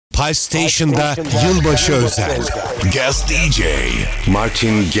PALSTATION'da yılbaşı özel. Guest DJ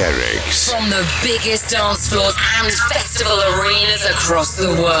MartinGarrix. From the biggest dance floors and festival arenas across the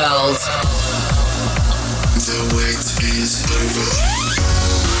world. The wait is over.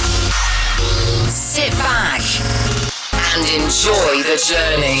 Sit back and enjoy the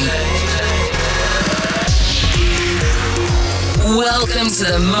journey. Welcome to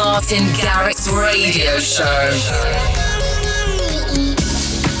the MartinGarrix radio show.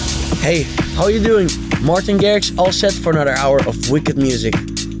 Hey, how you doing? MartinGarrix all set for another hour of wicked music.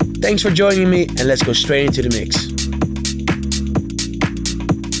 Thanks for joining me and let's go straight into the mix.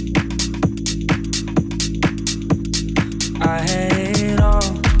 I had it all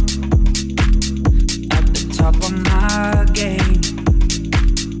at the top of my game,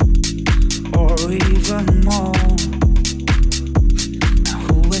 or even more. Now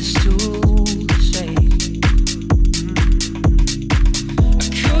who is to say? I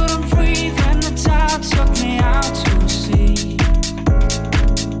couldn't breathe when the tide took me out to sea.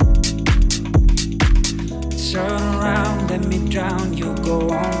 Turn around, let me drown. You go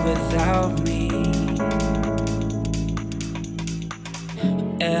on without me.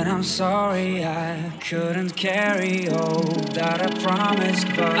 And I'm sorry I couldn't carry all that I promised,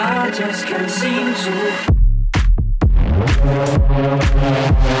 but I just can't seem to.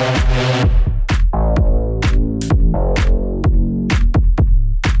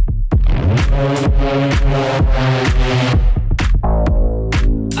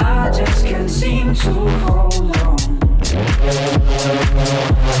 I just can't seem to hold on.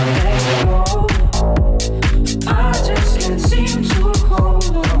 Let go. I just can't seem to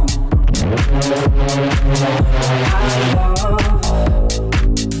hold on. I love.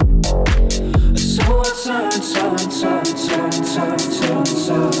 So I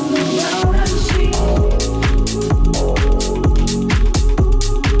turn around and see.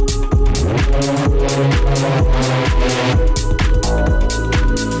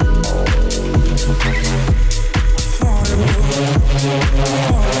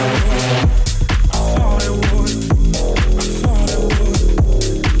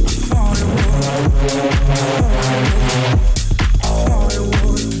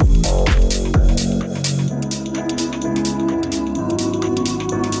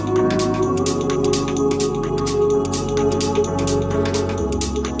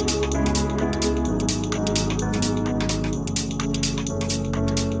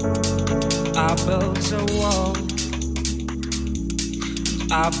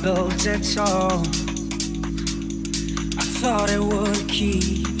 I built it all. I thought it would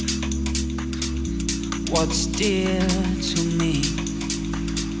keep what's dear to me.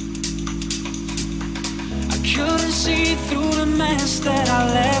 I couldn't see through the mess that I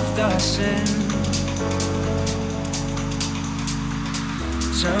left us in.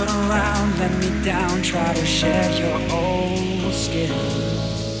 Turn around, let me down, try to share your old skin.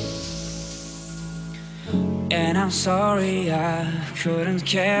 And I'm sorry I couldn't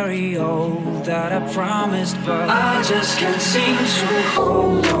carry all that I promised, but I just can't seem to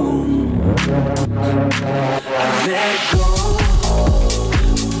hold on. I let go.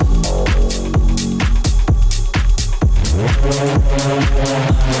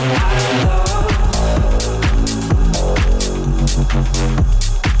 I love.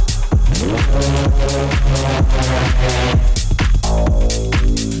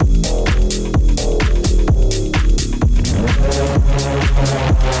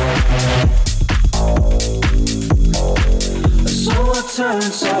 Turn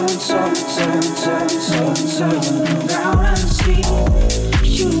around and see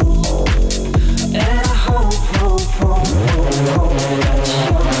you. And I hope that you're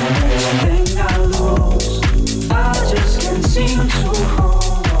everything I lose. I just can't seem to hold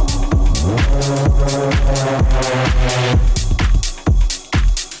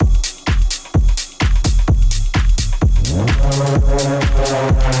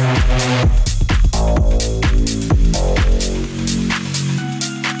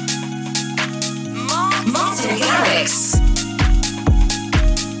MartinGarrix.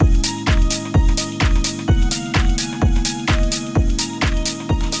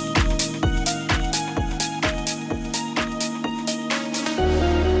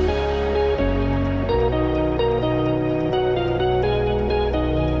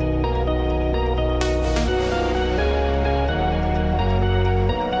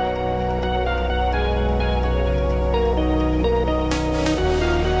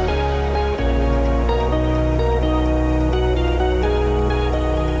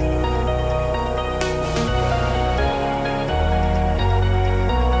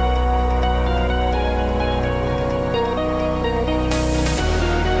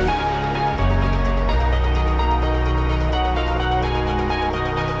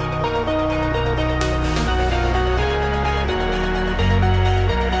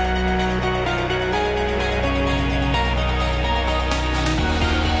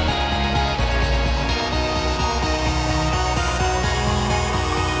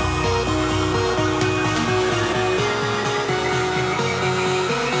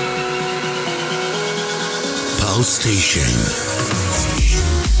 PALSTATION.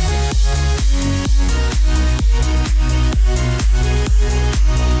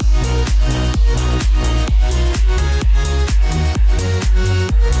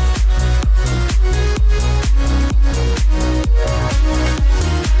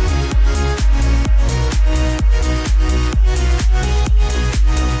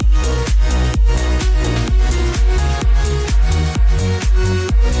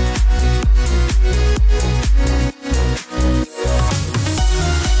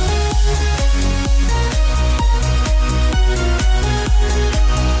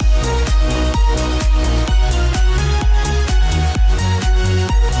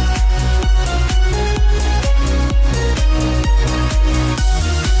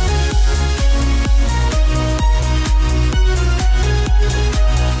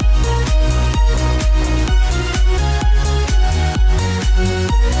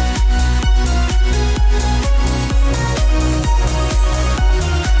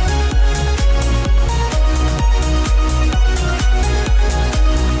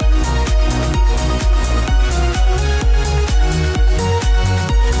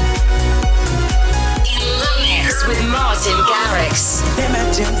 MartinGarrix.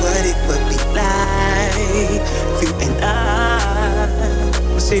 Imagine what it would be like if you and I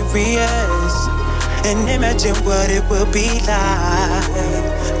were serious. And imagine what it would be like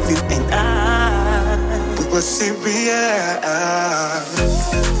if you and I were serious.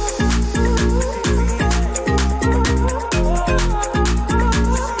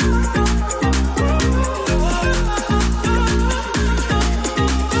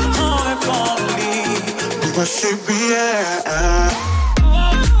 But she be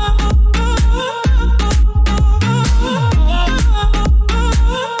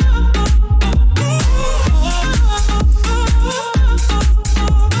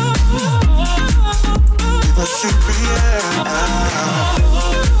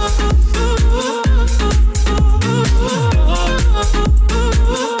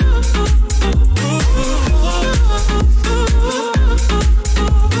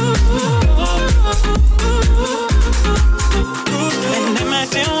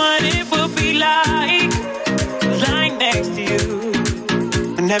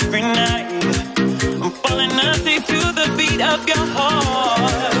every night I'm falling asleep to the beat of your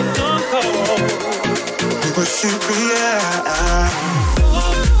heart. So cold. But she be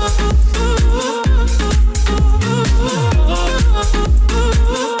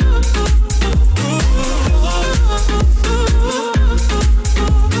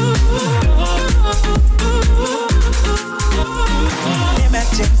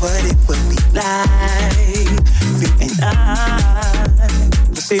imagine what it would be like if you and I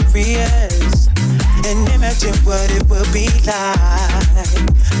were serious. And imagine what it would be like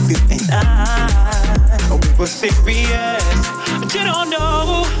if you and I were serious. But you don't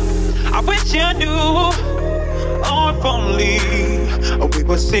know, I wish you knew. Or if only we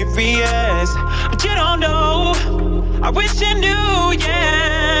were serious. But you don't know, I wish you knew,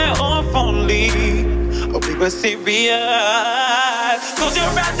 yeah. Or if only we were serious. Close your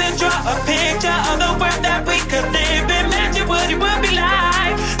eyes and draw a picture of the world that we could live in. Imagine what it would be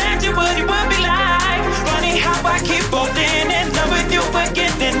like. Imagine what it would be like. Funny how I keep falling in love with you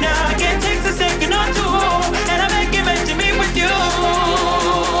again and again. Takes a second or two, and I make it meant to me with you.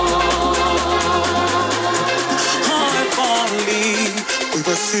 Oh, if only we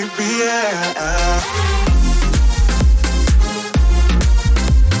were serious.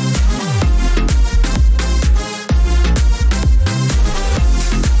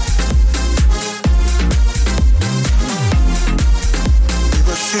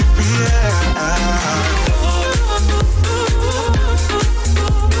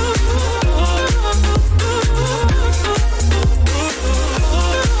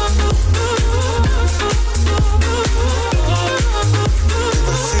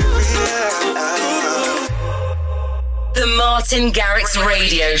 The MartinGarrix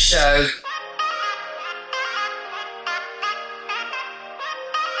Radio Show.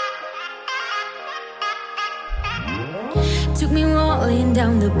 Took me rolling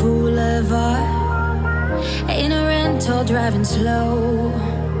down the boulevard in a rental, driving slow,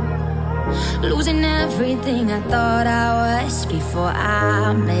 losing everything I thought I was before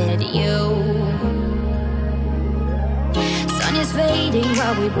I met you. Sun is fading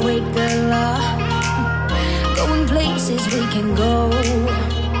while we break the law, going places we can go,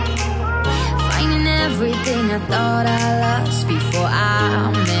 finding everything I thought I lost before I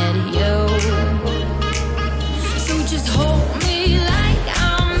met you. So just hold me like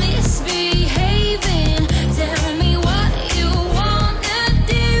I'm misbehaving. Tell me what you wanna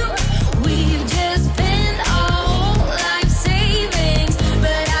do. We've just spent all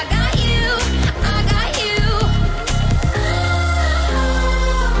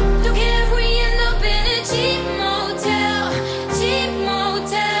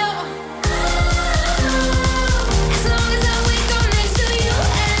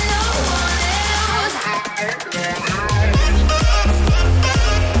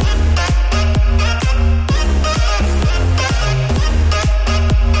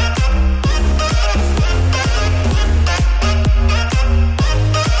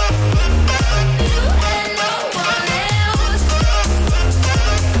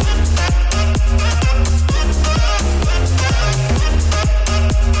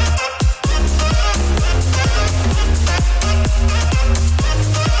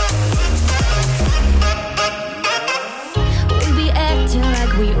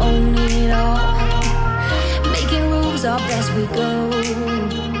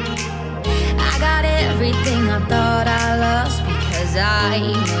I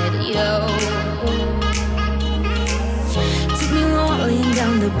met you. Took me rolling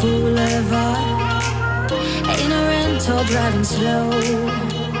down the boulevard in a rental, driving slow,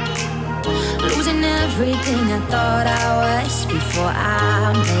 losing everything I thought I was before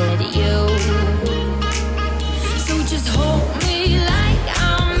I met you. So just hold me like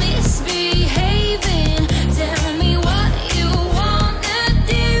I'm misbehaving. Tell me what you wanna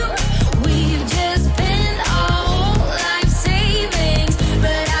do. We've just spent our whole life savings,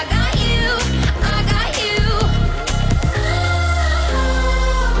 but I got you, I got you.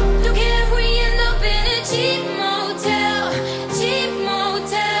 Don't care if we end up in a cheap motel, cheap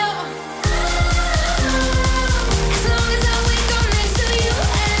motel. As long as I wake up next to you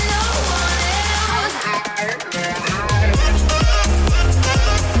and no one else.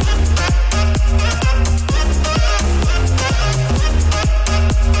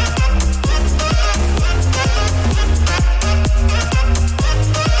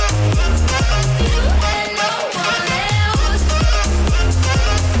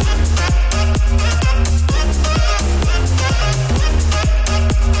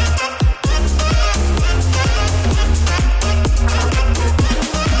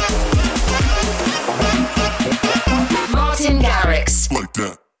 MartinGarrix. Like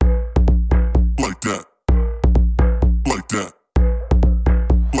that. Like that. Like that.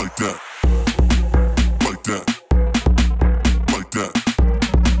 Like that. Like that. Like that.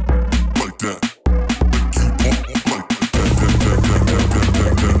 Like that.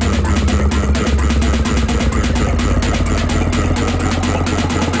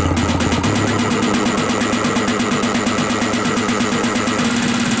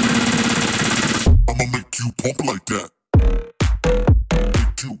 I'ma make you pump like that.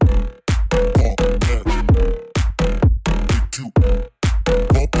 Make you pump that. Make you pump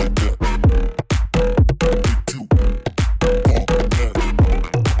like that. Make you pump that. Make you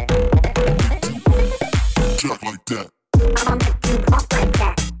jack like that. I'ma make you pump like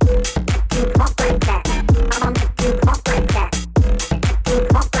that. Make you pump like that. I'ma make you pump like that. Make you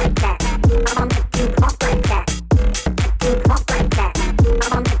pump like that. I'ma make you pump like that. Make you pump like that.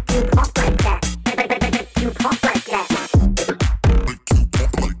 I'ma make you pump like that. Make you pump like that. Make you pump like that. Make you pump like that. Make you pump like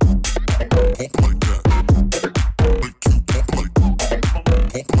that. Make you pump like that. Make you pump like that. Like that. Like that. Like that. Like that.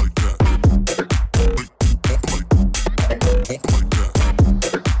 Like that. Like that. Like that. Make you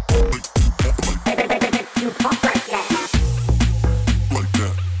pump like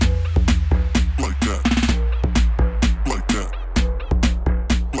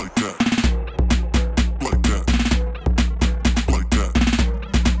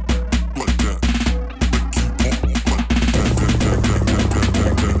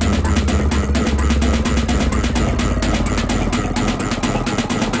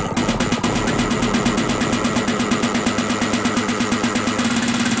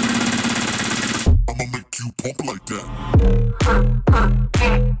I'ma make you pump like that. Pump, pump,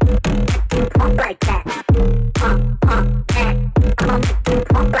 that. Make you pump like that. Pump, pump, that. I'ma make you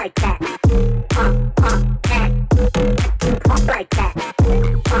pump like that. Pump, pump, that. Make you pump like that.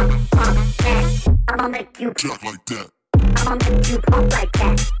 Pump, pump, that. I'ma make you Jack like that. I'ma make you pump like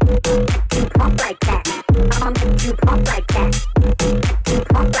that. Make you pump like that. I'ma make you pump like that. Make you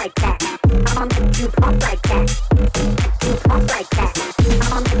pump like that. I'ma make you pump like that. Make you pump like that.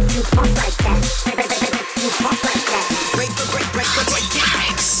 I'ma make you pump like that. Make you pump like that. Break the break, break the break it.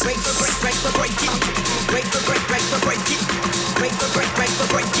 Break the break, break the break it. Break the break, break the break it. Break the break, break the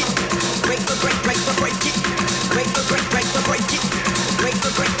break it. Break the break, break the break it. Break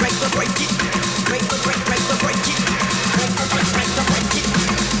the break, break the break it. Break the break, break the break it. Break the break, break the break it.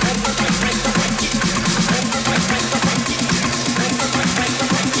 Break the break, break the break it. Break the break, break the break it. Break the break, break the break it. Break the break, break the break it. Break the break, break the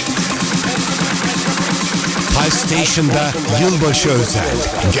break it. PALSTATION'da yılbaşı özel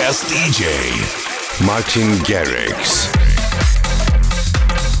Guest DJ MartinGarrix.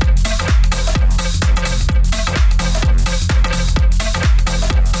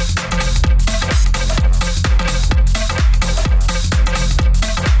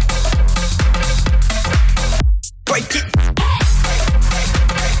 Break it.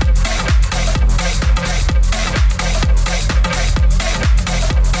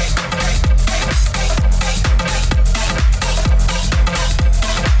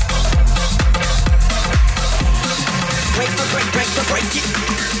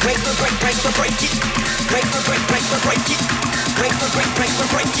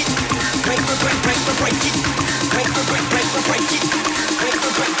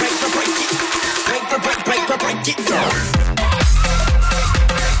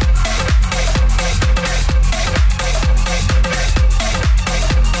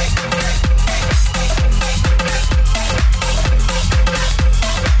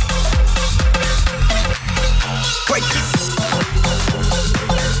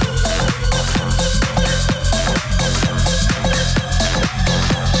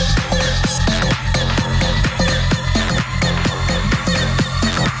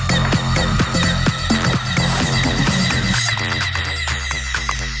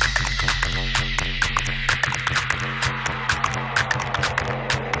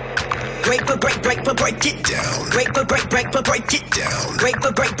 Break but break, break but break it down. Break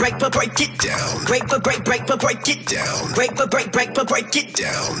but break, break but break it down. Break but break, break but break it down. Break but break, break but break it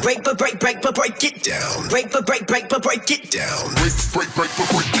down. Break but break, break but break it down. Break but break, break but break it down. Break, break, break, but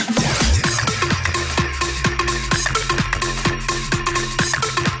break it down.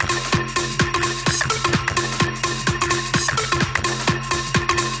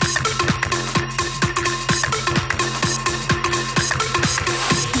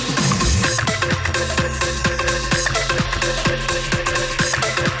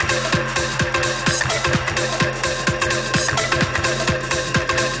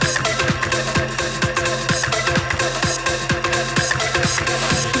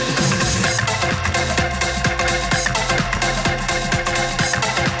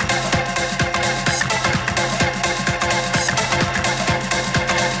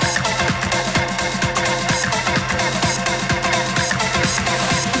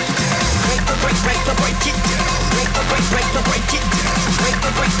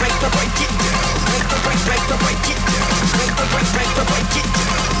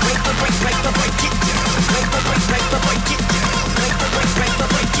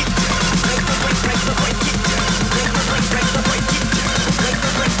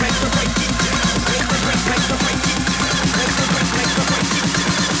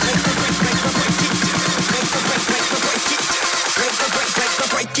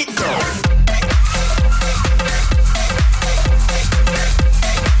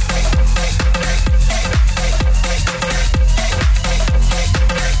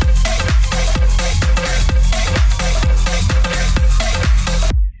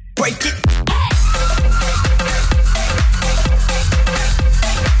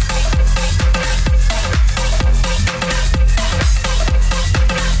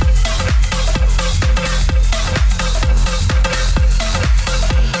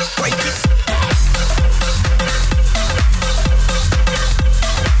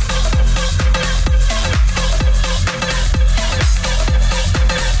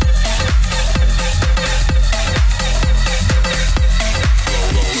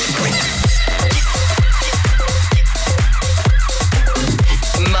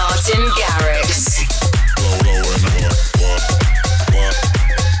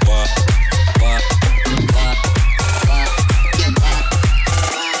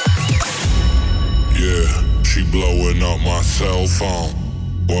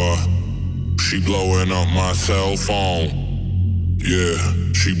 Cell phone. Yeah,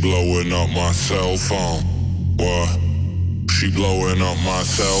 she blowing up my cell phone. What? She blowing up my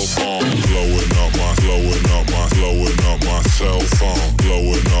cell phone. Blowing up my cell phone. Blowing up my cell phone.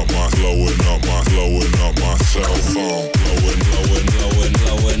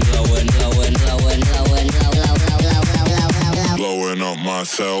 Blowing up my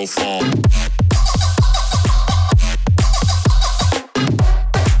cell phone.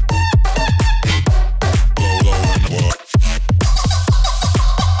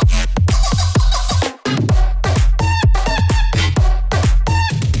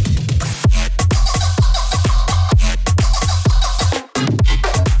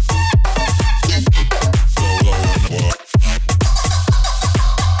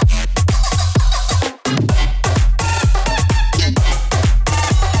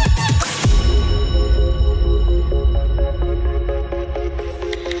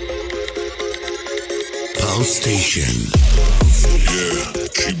 PALSTATION. Yeah,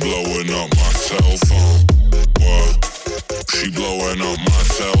 she blowing up my cell phone. What? She blowing up my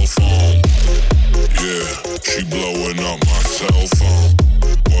cell phone. Yeah, she blowing up my cell phone.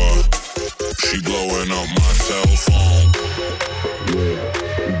 What? She blowing up my cell phone. Yeah,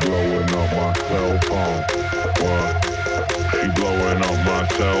 she blowing up my cell phone. What? She blowing up my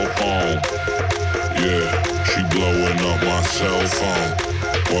cell phone. Yeah, she blowing up my cell phone.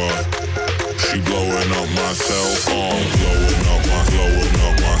 What? She blowing up my cell phone. Blowing up my cell phone.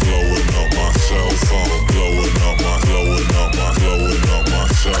 Blowing up my cell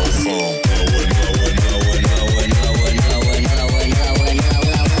phone.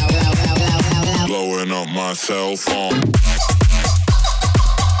 Blowing up my cell phone.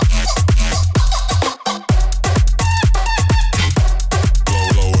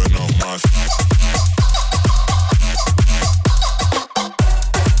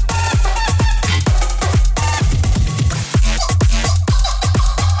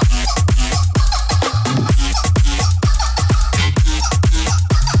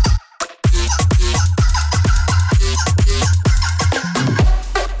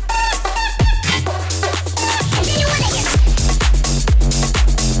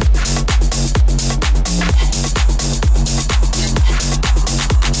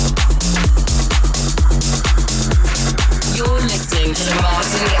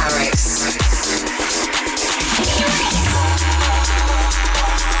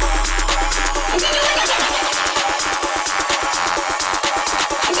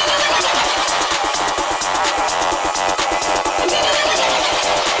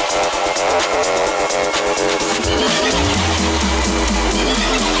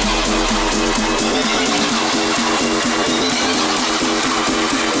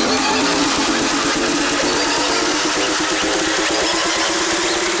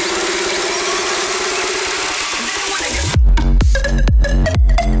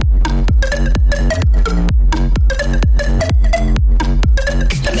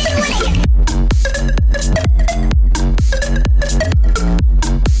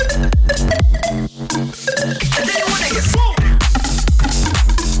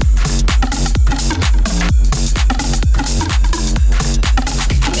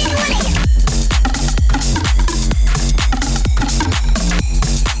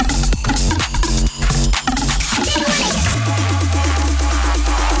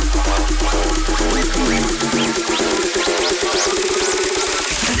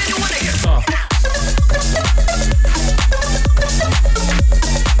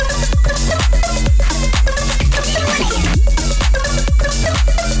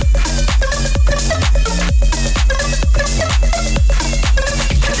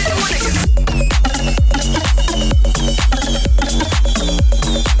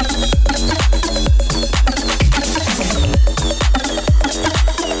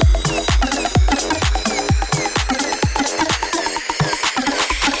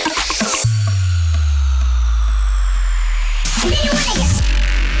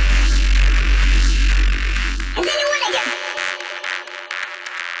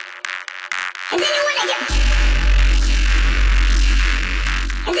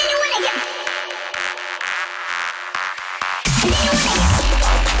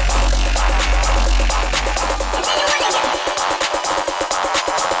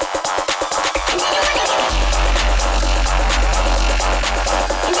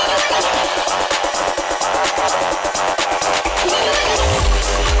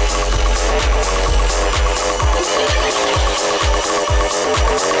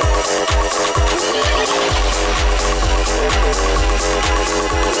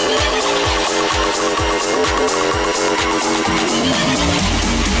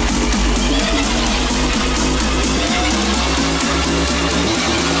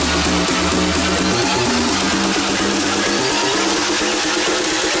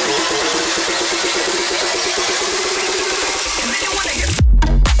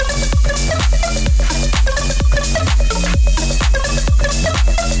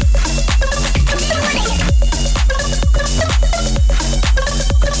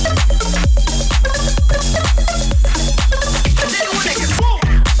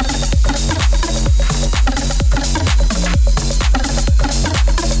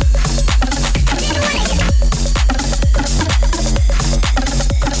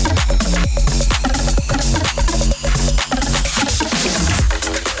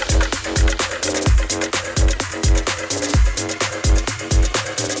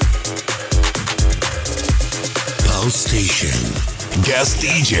 PALSTATION Guest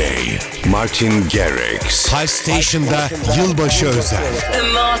DJ MartinGarrix. PALSTATION'da yılbaşı özel. The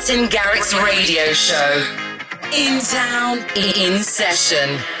MartinGarrix Radio Show. In town, in session,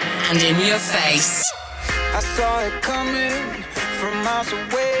 and in your face. I saw it coming from miles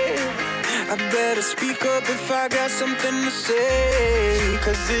away. I better speak up if I got something to say.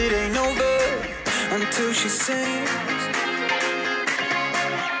 'Cause it ain't over until she sings.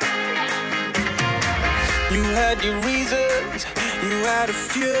 You had your reasons, you had a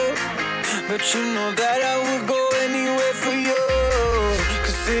few, but you know that I would go anywhere for you.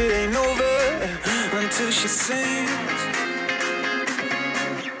 'Cause it ain't over until she sings.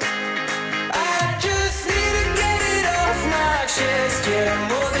 I just need to get it off my chest, yeah,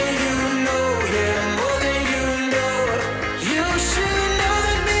 more than you know, yeah, more than you know. You should know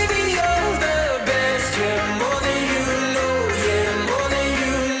that baby you're the best, yeah, more than you know, yeah, more than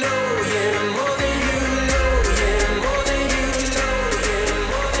you know, yeah, more than you know, yeah, more than you know, yeah,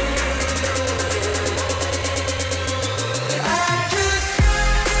 more than you know, yeah. I just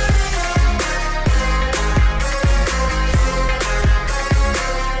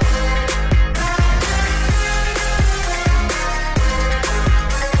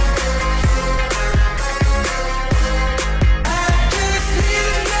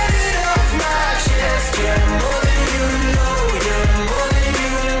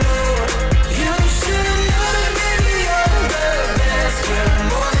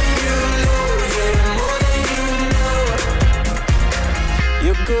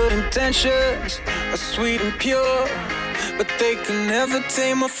good intentions are sweet and pure, but they can never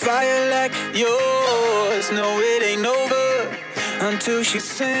tame a fire like yours. No, it ain't over until she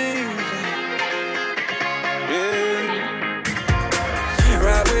sings. Yeah.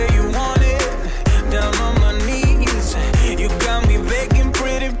 Right where you want it, down on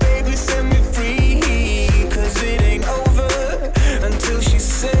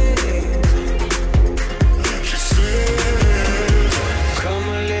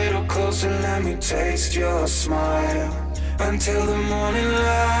taste your smile until the morning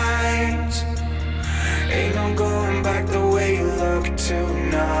light. Ain't no going back the way you look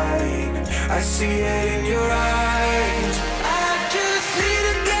tonight. I see it in your eyes. I just need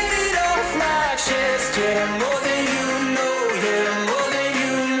to get it off my chest. Yeah, more than you know. Yeah, more than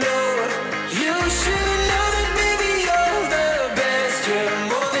you know. You should know that, baby, you're the best. Yeah,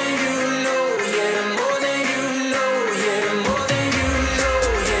 more than you know. Yeah, more than you know. Yeah, more than you know.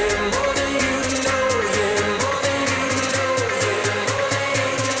 Yeah, more than you know. Yeah, more than you know. Yeah,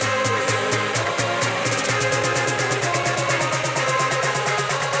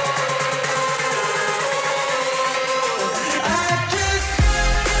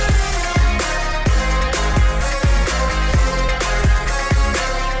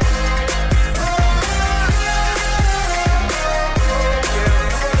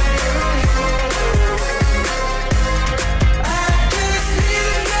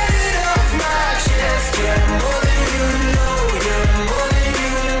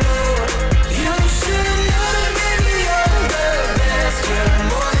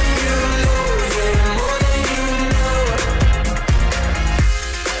 more than you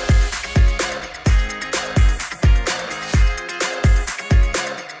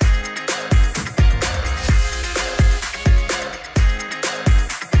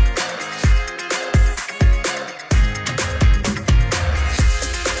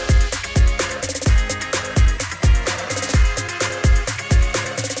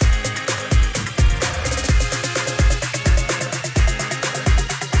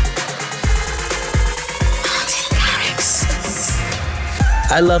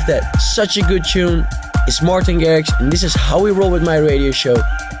I love that. Such a good tune. It's MartinGarrix, and this is how we roll with my radio show.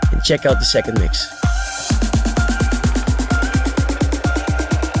 And check out the second mix.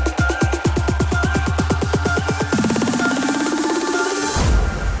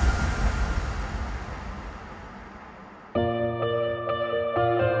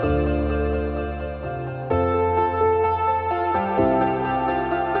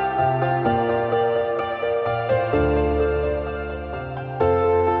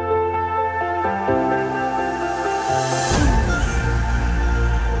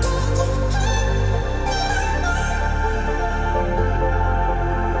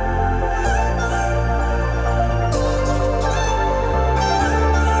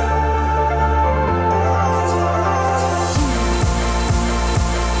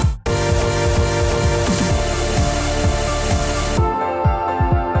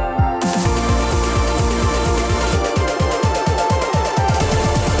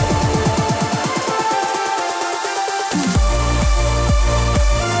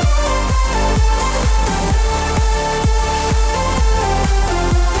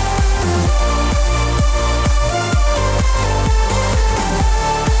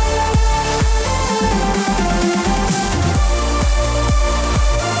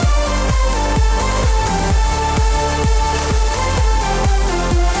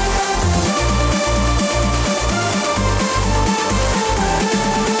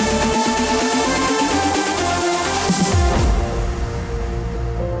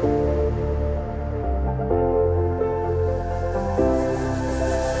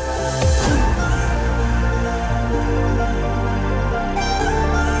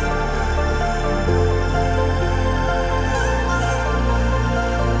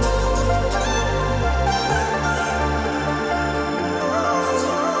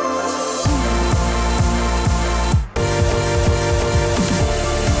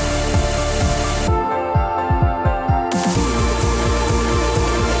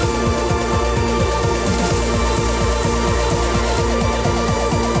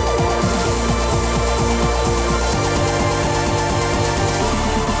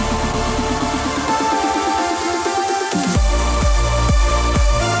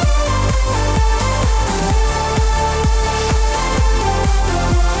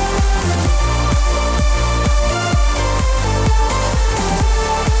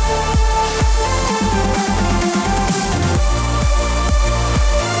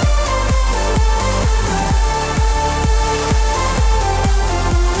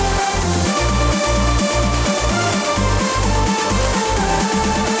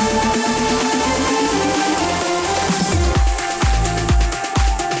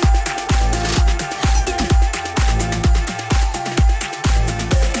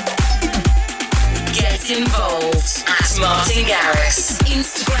 involved at MartinGarrix.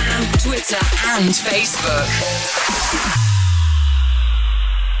 Instagram, Twitter, and Facebook.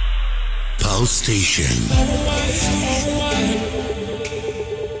 PALSTATIon.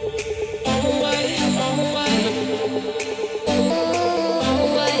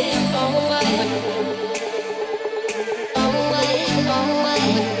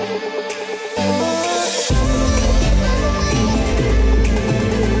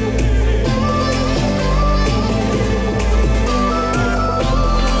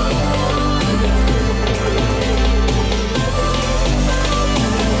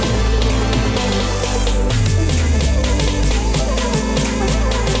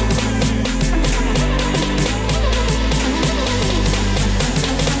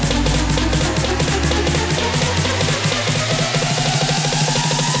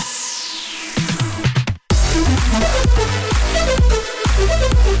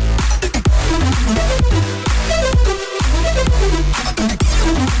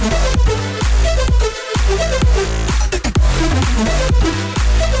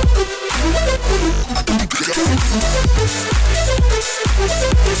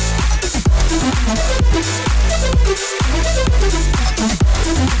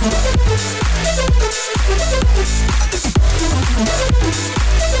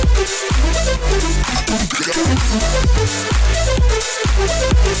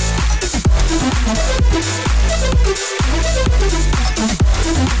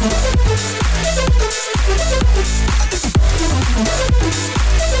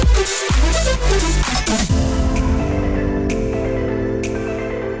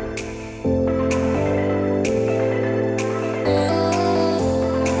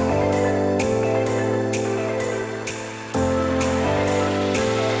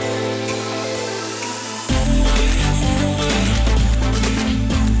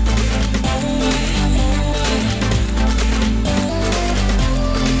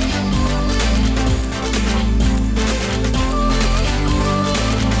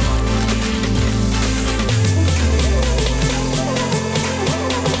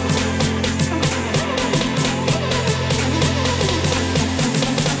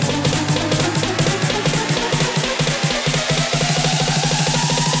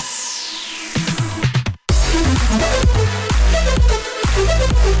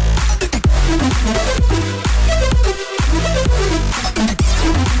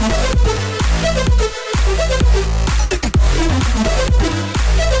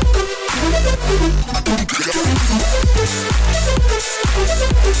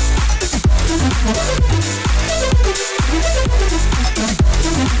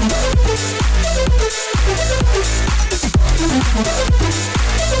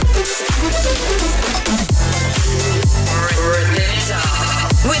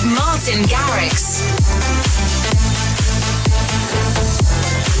 With MartinGarrix.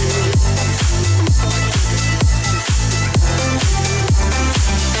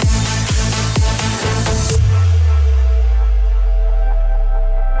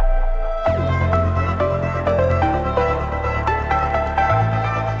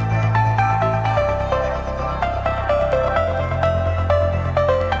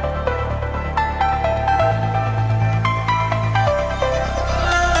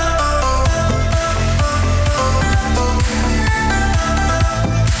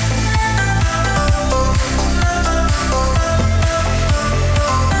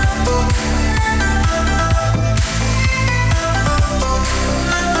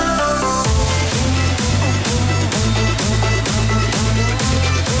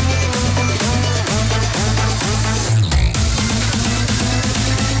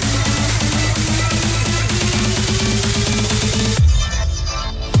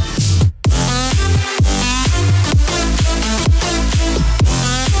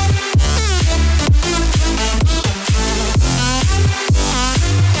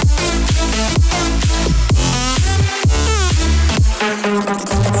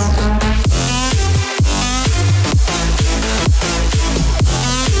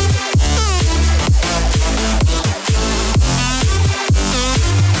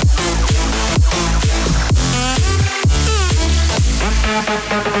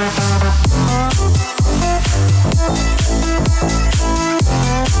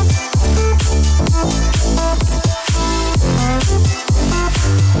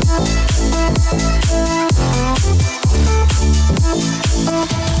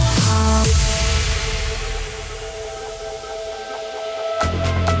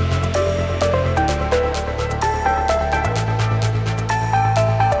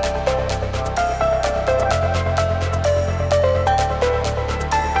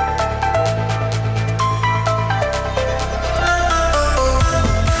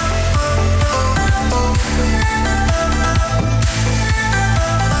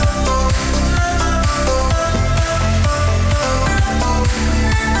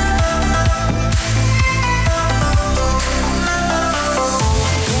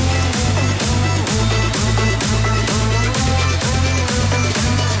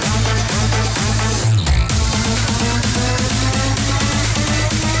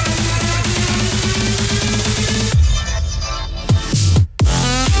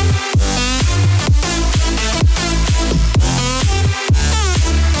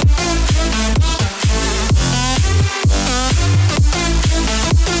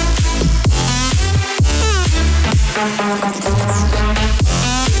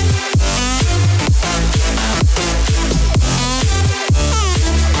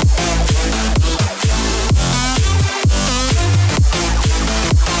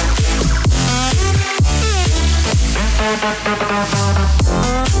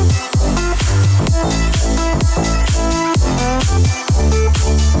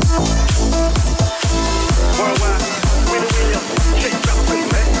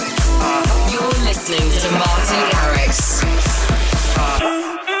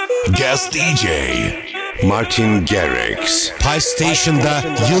 Guest DJ MartinGarrix. PALSTATION'da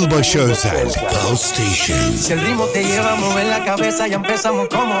yılbaşı özel. PALSTATION. Si el ritmo te lleva a mover la cabeza, ya empezamos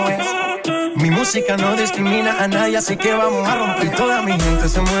como es. Mi música no discrimina a nadie, así que vamos a romper. Toda mi gente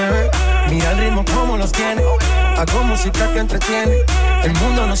se mueve. Mira el ritmo como los tiene. Hago música que entretiene. El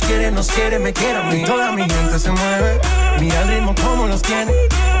mundo nos quiere, me quiere a mí. Toda mi gente se mueve. Mira el ritmo como los tiene.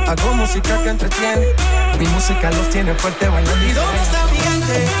 Hago música que entretiene. Mi música los tiene fuerte bailando. ¿Y dónde está mi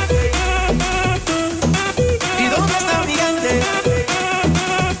gente? ¿Y dónde está mi gente?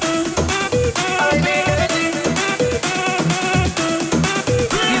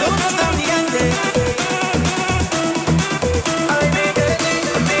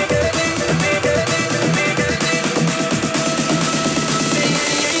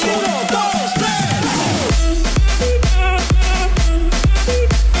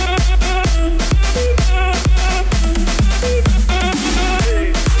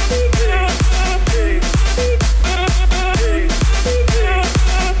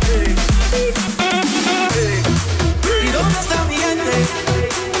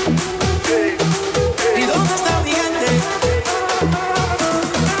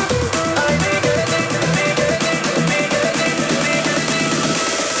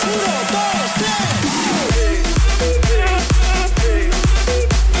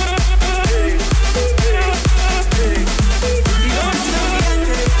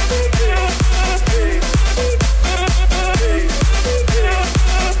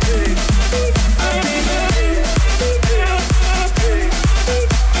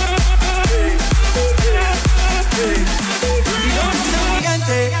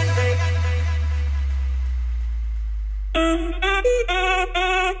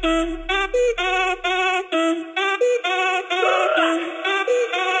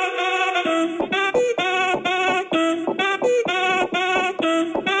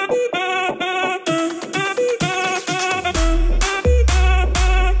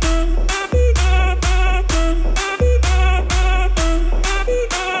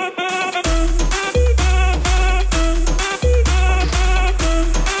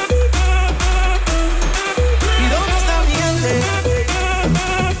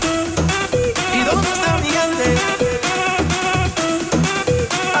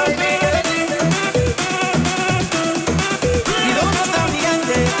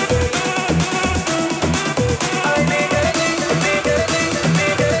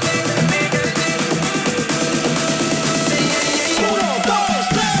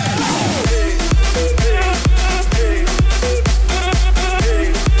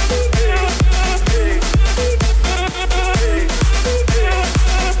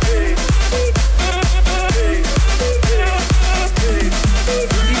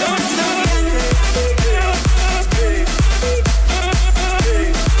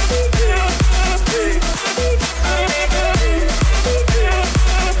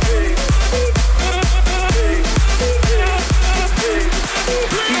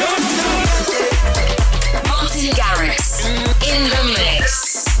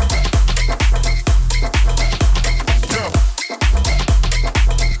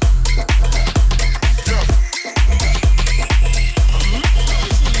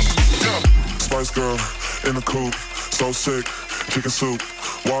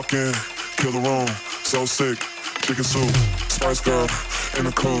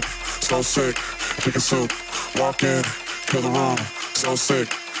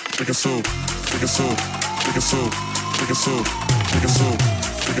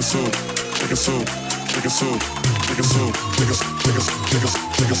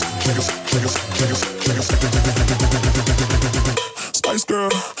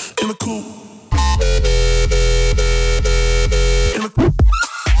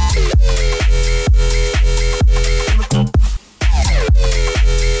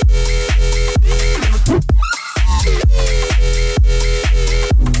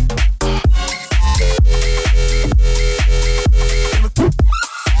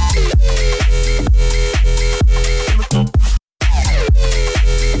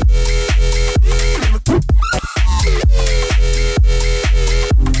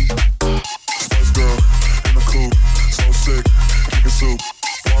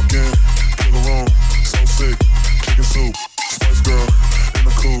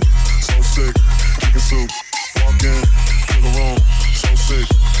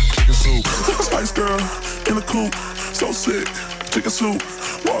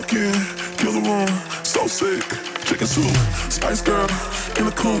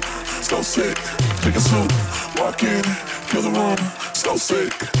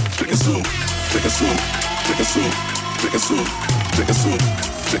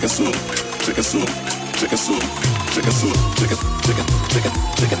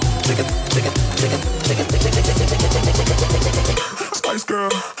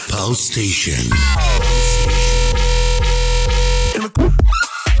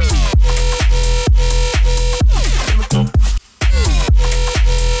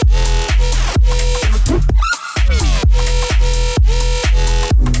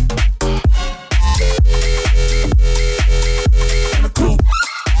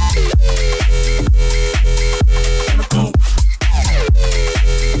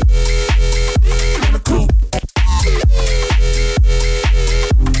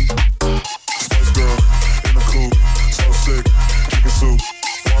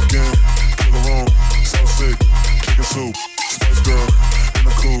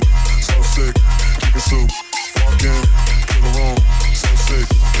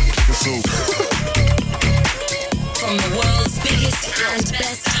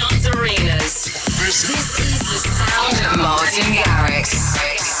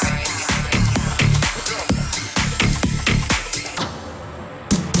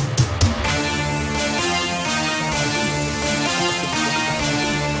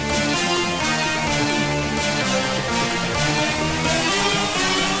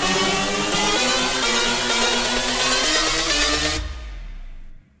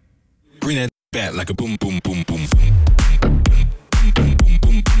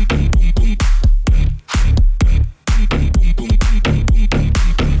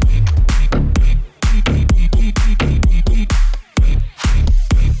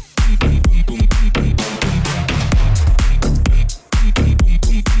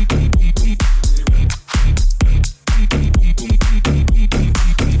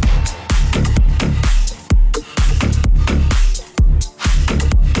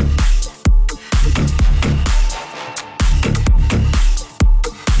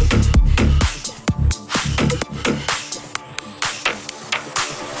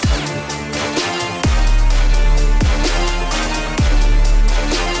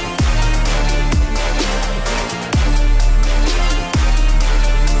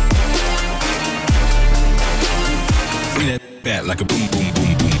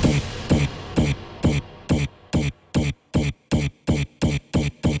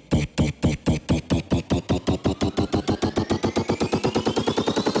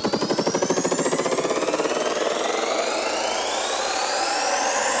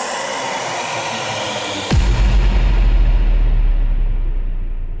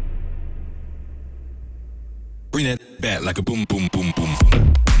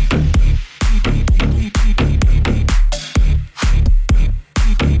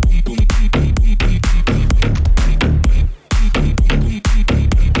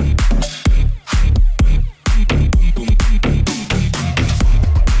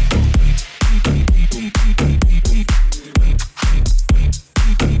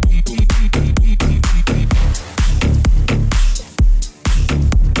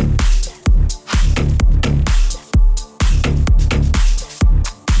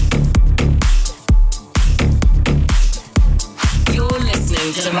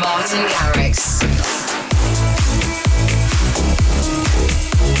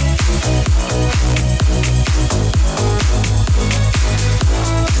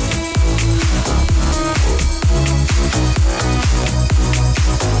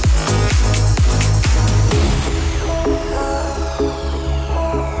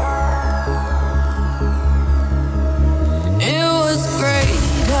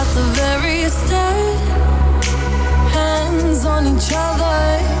 each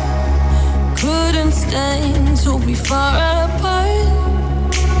other, couldn't stand to be far apart.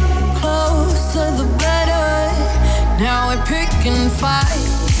 Closer the better. Now we're picking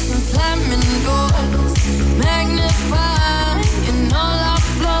fights and slamming doors, magnifying all our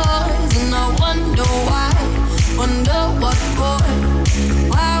flaws. And I wonder why, wonder what for,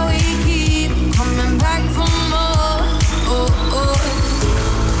 why we keep coming back for more. Oh, oh.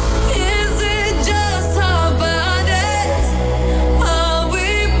 Is it just our bodies? Are we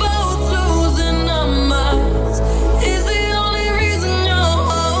both losing our minds? Is the only reason you're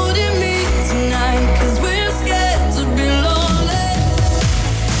holding me tonight? 'Cause we're scared to be lonely.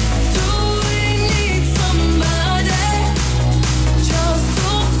 Do we need somebody just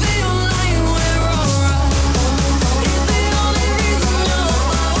to feel like we're alright? Is the only reason you're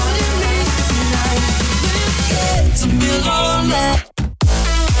holding me tonight? We're scared to be lonely.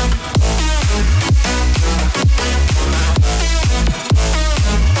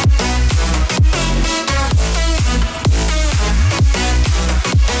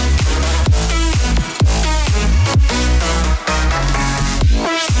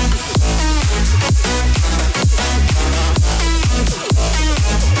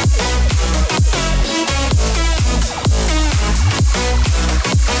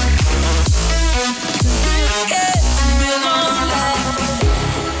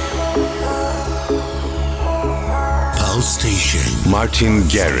 PALSTATIon.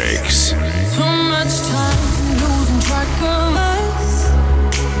 MartinGarrix. Too much time losing track of us.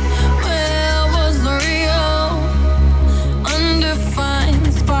 Where was the real? Undefined,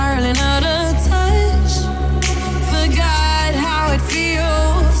 spiraling out of touch. Forgot how it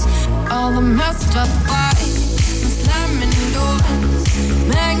feels. All the messed up fights, slamming doors,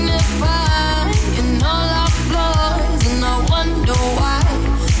 magnifying all our flaws. And I wonder why,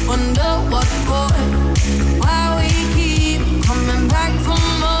 wonder what for, why we keep coming back for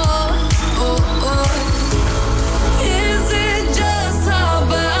more. Oh, oh. Is it just our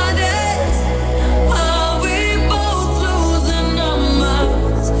bodies? Are we both losing our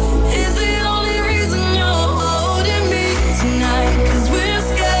minds? Is the only reason you're holding me tonight? 'Cause we're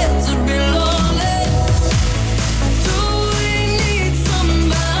scared to be lonely. Do we need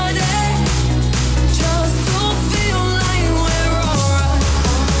somebody just to feel like we're alright?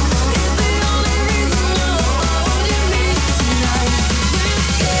 Is the only reason you're holding me tonight? We're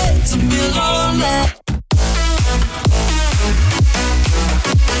scared to be lonely.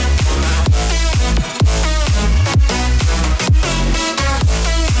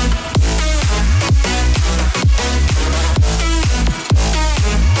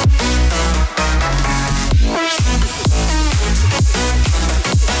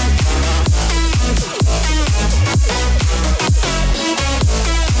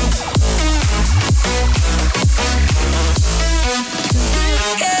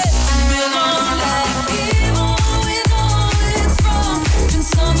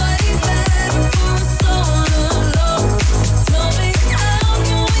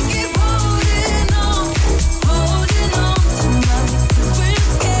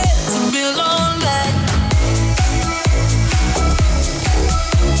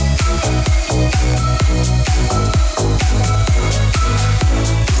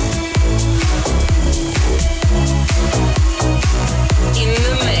 In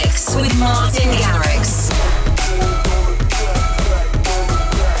the mix with MartinGarrix.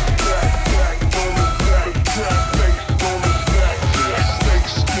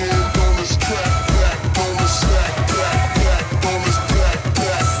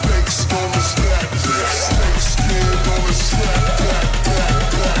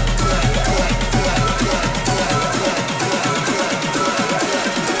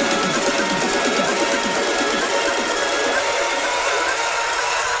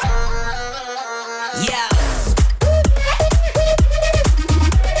 Yeah.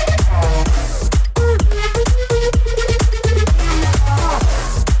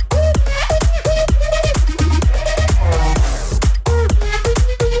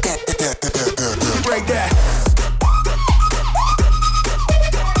 Break that.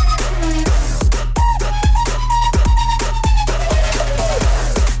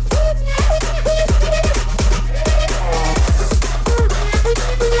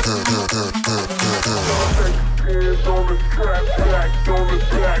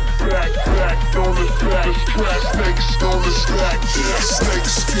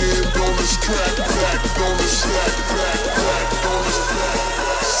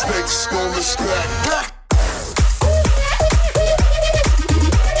 Snakes on the stack.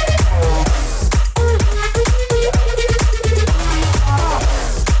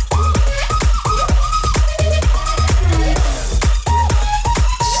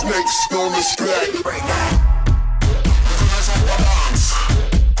 this track. Break that.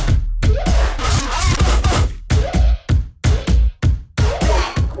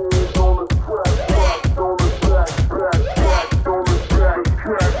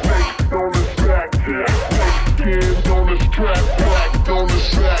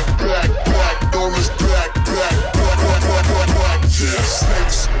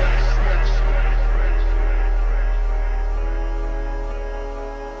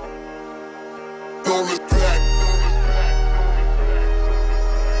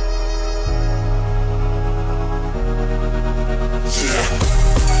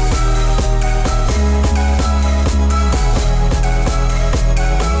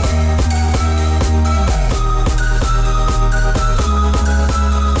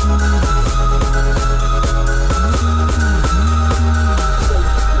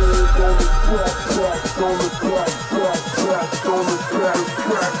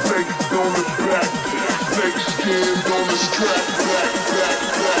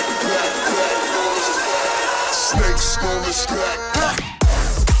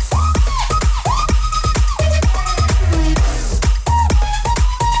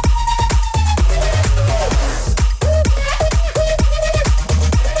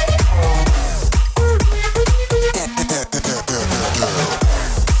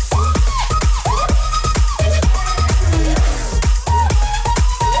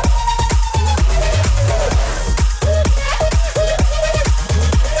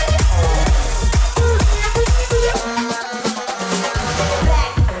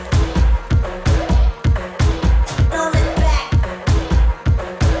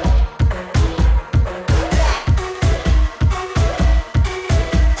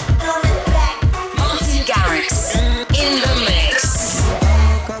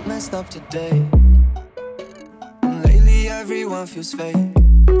 Today. And lately everyone feels fake.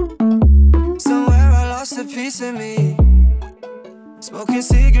 Somewhere I lost a piece of me, smoking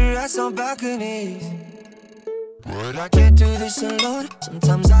cigarettes on balconies. But I can't do this alone.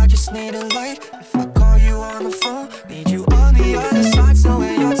 Sometimes I just need a light. If I call you on the phone, need you on the other side. So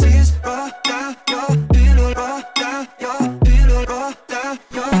when your tears roll down your pillow, roll down your pillow, roll down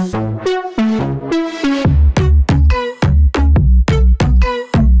your.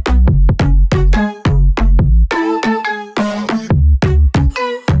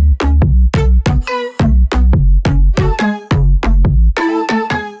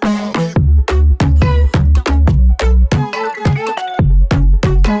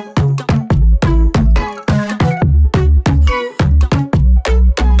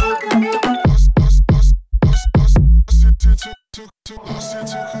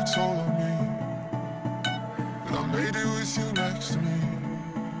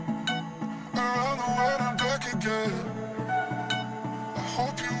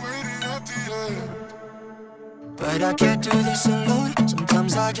 But I can't do this alone.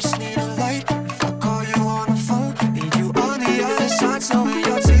 Sometimes I just need a light. If I call you on the phone, need you on the other side. So when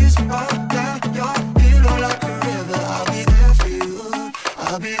your tears roll down your pillow like a river, I'll be there for you.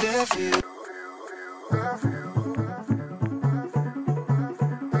 I'll be there for you.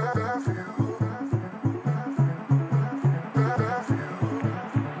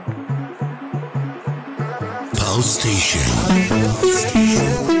 PALSTATION.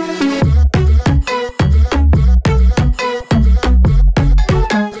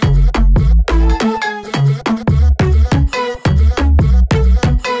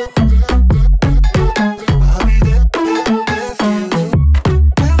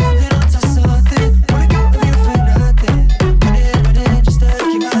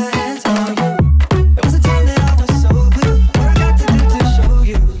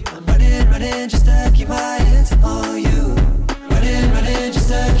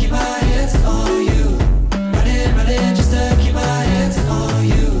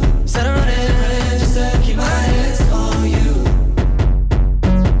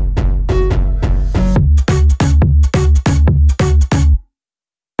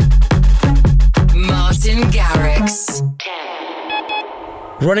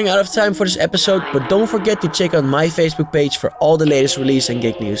 Running out of time for this episode, but don't forget to check out my Facebook page for all the latest release and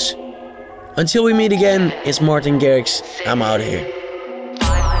gig news. Until we meet again, it's MartinGarrix. I'm out of here.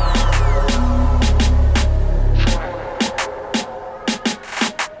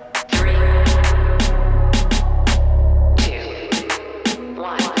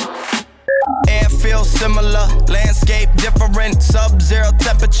 Similar, landscape different, sub-zero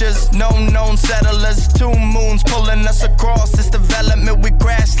temperatures, no known settlers, 2 moons pulling us across this development, we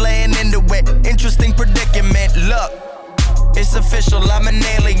crash laying into it, interesting predicament, look, It's official, I'm an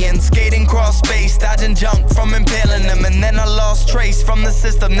alien, skating cross space, dodging junk from impaling them. And then I lost trace from the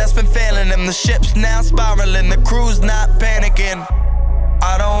system that's been failing them. The ship's now spiraling, the crew's not panicking.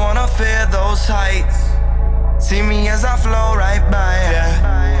 I don't wanna fear those heights. See me as I flow right by,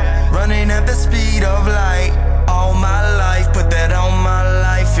 yeah. Running at the speed of light. All my life, put that on my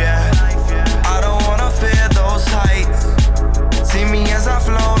life, yeah. I don't wanna fear those heights. See me as I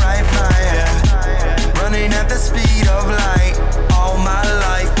flow right by, yeah. Running at the speed of light. All my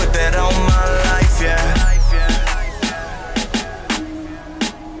life, put that on my life, yeah.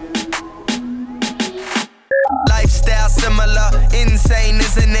 Lifestyle similar, insane,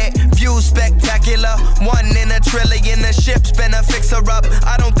 isn't it? View spectacular, 1 in a trillion. The ship's been a fixer-up,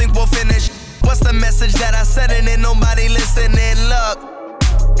 I don't think we'll finish. What's the message that I said and ain't nobody listening? Look,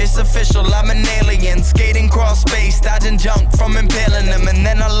 it's official, I'm an alien, skating cross space, dodging junk from impaling them. And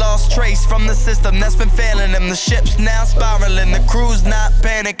then I lost trace from the system that's been failing them. The ship's now spiraling, the crew's not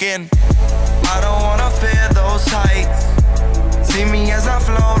panicking. I don't wanna fear those heights. See me as I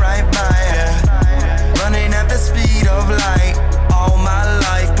flow right by, yeah. Running at the speed of light. All my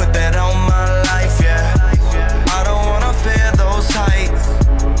life, put that on my life, yeah. I don't wanna fear those heights.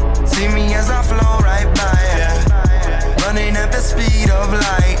 See me as I flow right by, yeah. Running at the speed of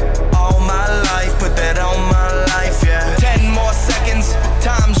light. All my life, put that on my life, yeah. 10 more seconds,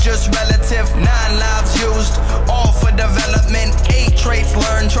 time's just relative. 9 lives used, all for development. 8 traits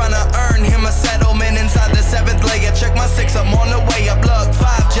learned, trying to earn him a settlement. Inside the 7th layer, check my 6, I'm on the way up. Look,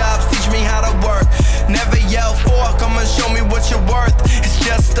 5 jobs, teach me how to work. Never yell 4, come and show me what you're worth. It's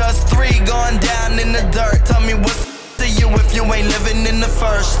just us 3 going down in the dirt. Tell me what's to you if you ain't living in the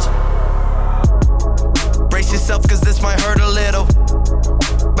first. Brace yourself cause this might hurt a little.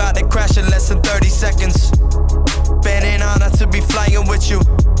 About to crash in less than 30 seconds. Been an honor to be flying with you.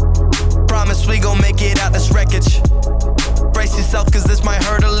 Promise we gon' make it out this wreckage. Brace yourself cause this might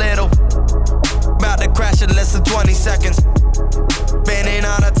hurt a little. About to crash in less than 20 seconds. Been an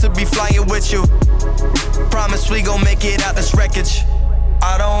honor to be flying with you. Promise we gon' make it out this wreckage.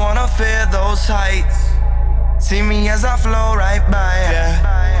 I don't wanna fear those heights. See me as I flow right by,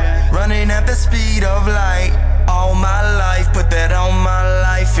 yeah. Running at the speed of light. All my life, put that on my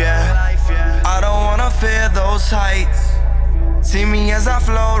life, yeah. I don't wanna fear those heights. See me as I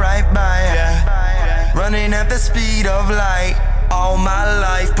flow right by, yeah. Running at the speed of light. All my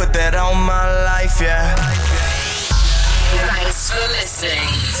life, put that on my life, yeah. Thanks for listening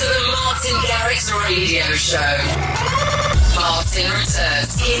to the MartinGarrix Radio Show. Martin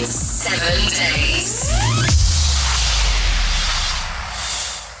returns in 7 days.